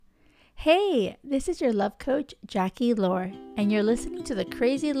Hey, this is your love coach, Jackie Lore, and you're listening to the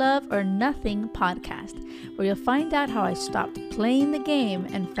Crazy Love or Nothing podcast, where you'll find out how I stopped playing the game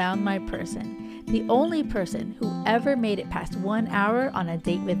and found my person, the only person who ever made it past 1 hour on a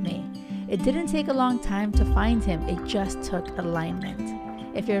date with me. It didn't take a long time to find him, it just took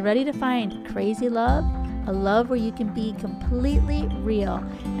alignment. If you're ready to find crazy love, a love where you can be completely real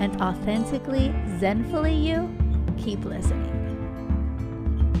and authentically zenfully you, keep listening.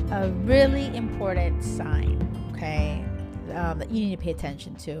 A really important sign, okay, that you need to pay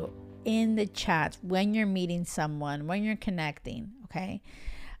attention to in the chats when you're meeting someone, when you're connecting, okay?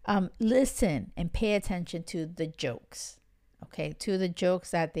 Listen and pay attention to the jokes, okay, to the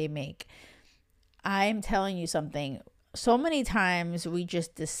jokes that they make. I'm telling you something. So many times we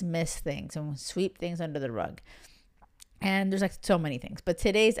just dismiss things and sweep things under the rug. And there's like so many things. But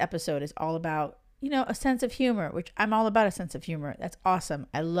today's episode is all about a sense of humor, which I'm all about a sense of humor. That's awesome.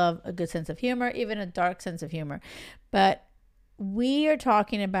 I love a good sense of humor, even a dark sense of humor. But we are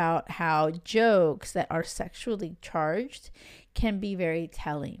talking about how jokes that are sexually charged can be very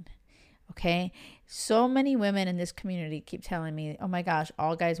telling. Okay. So many women in this community keep telling me, oh my gosh,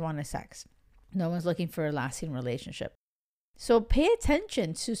 all guys want is sex. No one's looking for a lasting relationship. So pay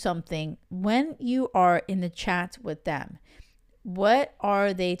attention to something when you are in the chat with them. What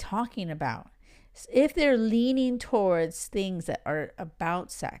are they talking about? If they're leaning towards things that are about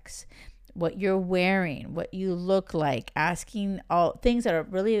sex, what you're wearing, what you look like, asking all things that are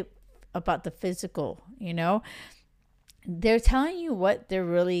really about the physical, they're telling you what they're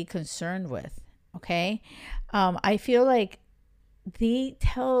really concerned with. Okay. I feel like they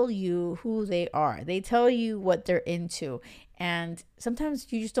tell you who they are. They tell you what they're into. And sometimes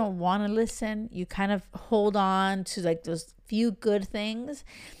you just don't want to listen. You kind of hold on to like those few good things.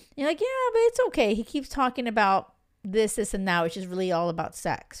 You're like, yeah, but it's okay. He keeps talking about this, and that, which is really all about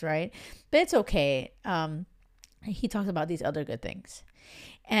sex, right? But it's okay. He talks about these other good things.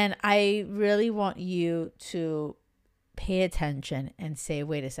 And I really want you to pay attention and say,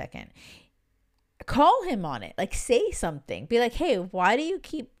 wait a second. Call him on it. Like, say something. Be like, hey, why do you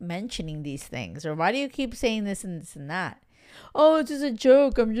keep mentioning these things? Or why do you keep saying this and this and that? Oh, it's just a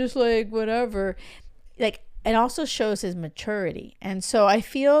joke. I'm just like, whatever. Like, it also shows his maturity. And so I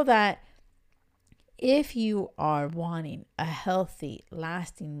feel that if you are wanting a healthy,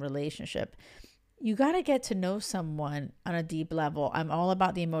 lasting relationship, you got to get to know someone on a deep level. I'm all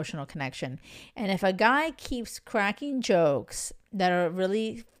about the emotional connection. And if a guy keeps cracking jokes that are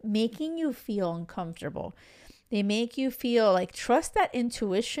really making you feel uncomfortable, they make you feel like, trust that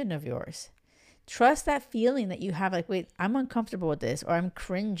intuition of yours. Trust that feeling that you have, like, wait, I'm uncomfortable with this, or I'm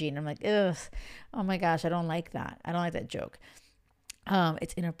cringing. I'm like, ugh, oh my gosh, I don't like that. I don't like that joke.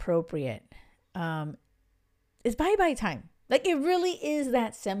 It's inappropriate. It's bye-bye time. Like, it really is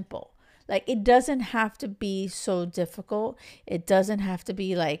that simple. Like, it doesn't have to be so difficult. It doesn't have to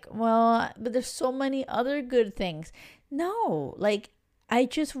be like, well, but there's so many other good things. No, like, I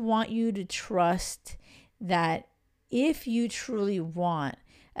just want you to trust that if you truly want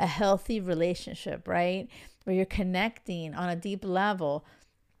a healthy relationship, right, where you're connecting on a deep level,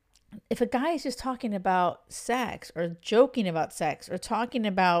 if a guy is just talking about sex or joking about sex or talking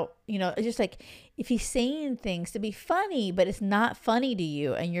about, just like, if he's saying things to be funny, but it's not funny to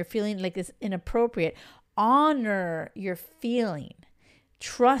you and you're feeling like it's inappropriate, honor your feeling.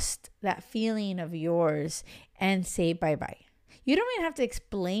 Trust that feeling of yours and say bye-bye. You don't even have to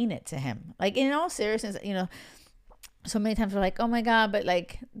explain it to him. Like, in all seriousness, so many times we're like, oh my God, but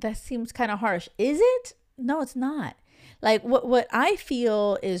like, that seems kind of harsh. Is it? No, it's not. Like, what I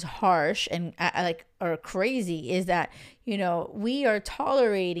feel is harsh and or crazy is that, we are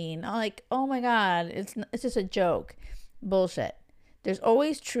tolerating, like, oh my God, it's just a joke. Bullshit. There's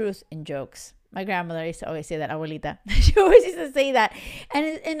always truth in jokes. My grandmother used to always say that, abuelita. She always used to say that.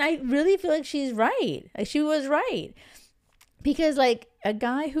 And I really feel like she's right. Like, she was right. Because like, a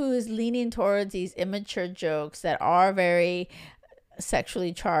guy who is leaning towards these immature jokes that are very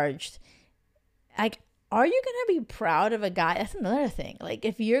sexually charged, like, are you going to be proud of a guy? That's another thing. Like,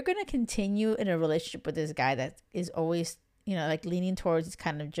 if you're going to continue in a relationship with this guy that is always, like, leaning towards these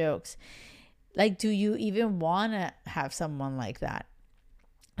kind of jokes, like, do you even want to have someone like that?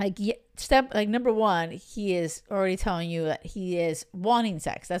 Like, number one, he is already telling you that he is wanting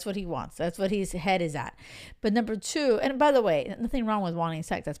sex. That's what he wants. That's what his head is at. But number two, and by the way, nothing wrong with wanting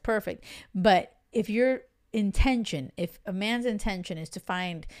sex. That's perfect. But if a man's intention is to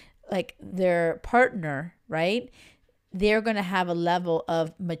find like their partner, right? They're going to have a level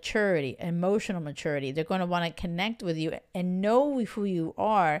of maturity, emotional maturity. They're going to want to connect with you and know who you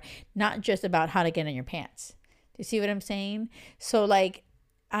are, not just about how to get in your pants. Do you see what I'm saying? So like,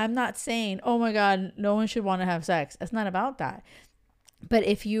 I'm not saying, oh my God, no one should want to have sex. It's not about that. But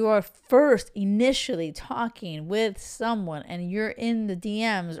if you are first initially talking with someone and you're in the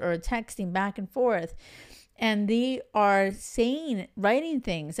DMs or texting back and forth, and they are writing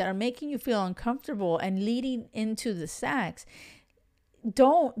things that are making you feel uncomfortable and leading into the sex,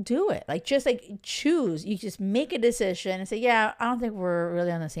 don't do it. Like, just like choose. You just make a decision and say, yeah, I don't think we're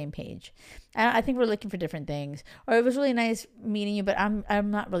really on the same page. I think we're looking for different things. Or it was really nice meeting you, but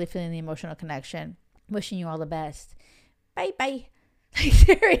I'm not really feeling the emotional connection. Wishing you all the best. Bye bye. Like,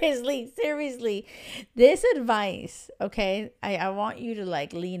 seriously. This advice, okay, I want you to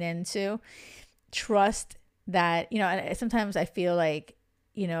like lean into. Trust that, and sometimes I feel like,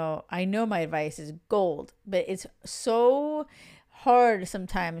 I know my advice is gold, but it's so hard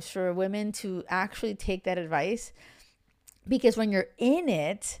sometimes for women to actually take that advice, because when you're in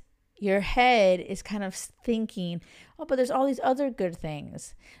it, your head is kind of thinking, oh, but there's all these other good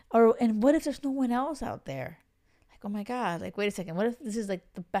things. And what if there's no one else out there? Like, oh my God, like, wait a second. What if this is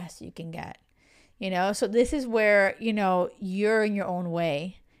like the best you can get? So this is where, you're in your own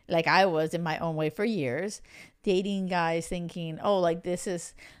way. Like I was in my own way for years, dating guys thinking, oh, like this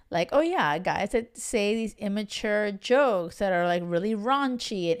is like, oh yeah, guys that say these immature jokes that are like really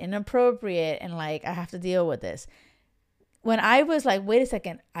raunchy and inappropriate, and like I have to deal with this. When I was like, wait a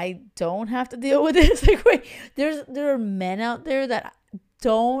second, I don't have to deal with this. Like, wait, there are men out there that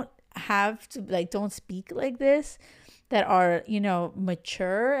don't have to, like, don't speak like this, that are,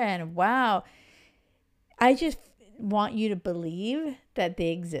 mature, and wow. I just want you to believe that they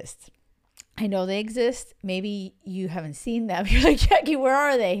exist. I know they exist. Maybe you haven't seen them. You're like, Jackie, where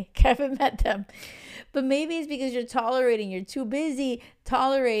are they? I haven't met them. But maybe it's because you're too busy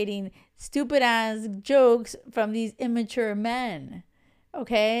tolerating stupid ass jokes from these immature men.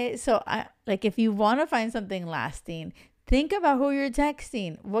 Okay? So if you want to find something lasting, think about who you're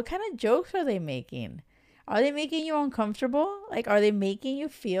texting. What kind of jokes are they making? Are they making you uncomfortable? Like, are they making you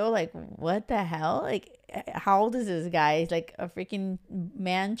feel like, what the hell? Like, how old is this guy? He's like a freaking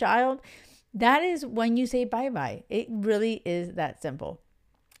man-child. That is when you say bye-bye. It really is that simple.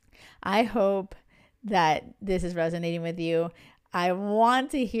 I hope that this is resonating with you. I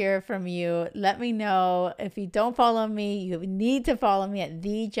want to hear from you. Let me know. If you don't follow me, you need to follow me at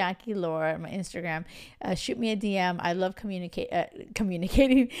the Jackie Lore, my Instagram. Shoot me a DM. I love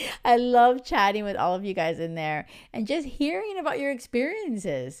communicating. I love chatting with all of you guys in there and just hearing about your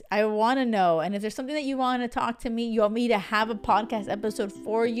experiences. I want to know. And if there's something that you want to talk to me, you want me to have a podcast episode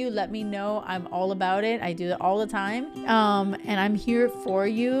for you, let me know. I'm all about it. I do that all the time. And I'm here for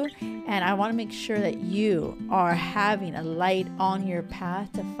you. And I want to make sure that you are having a light on your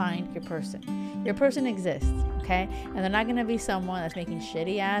path to find your person. Your person exists, okay? And they're not going to be someone that's making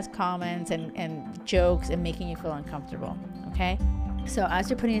shitty ass comments and jokes and making you feel uncomfortable, okay? So as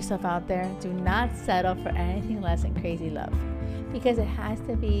you're putting yourself out there, do not settle for anything less than crazy love, because it has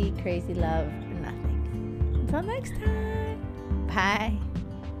to be crazy love or nothing. Until next time, bye.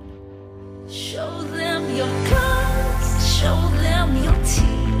 Show them your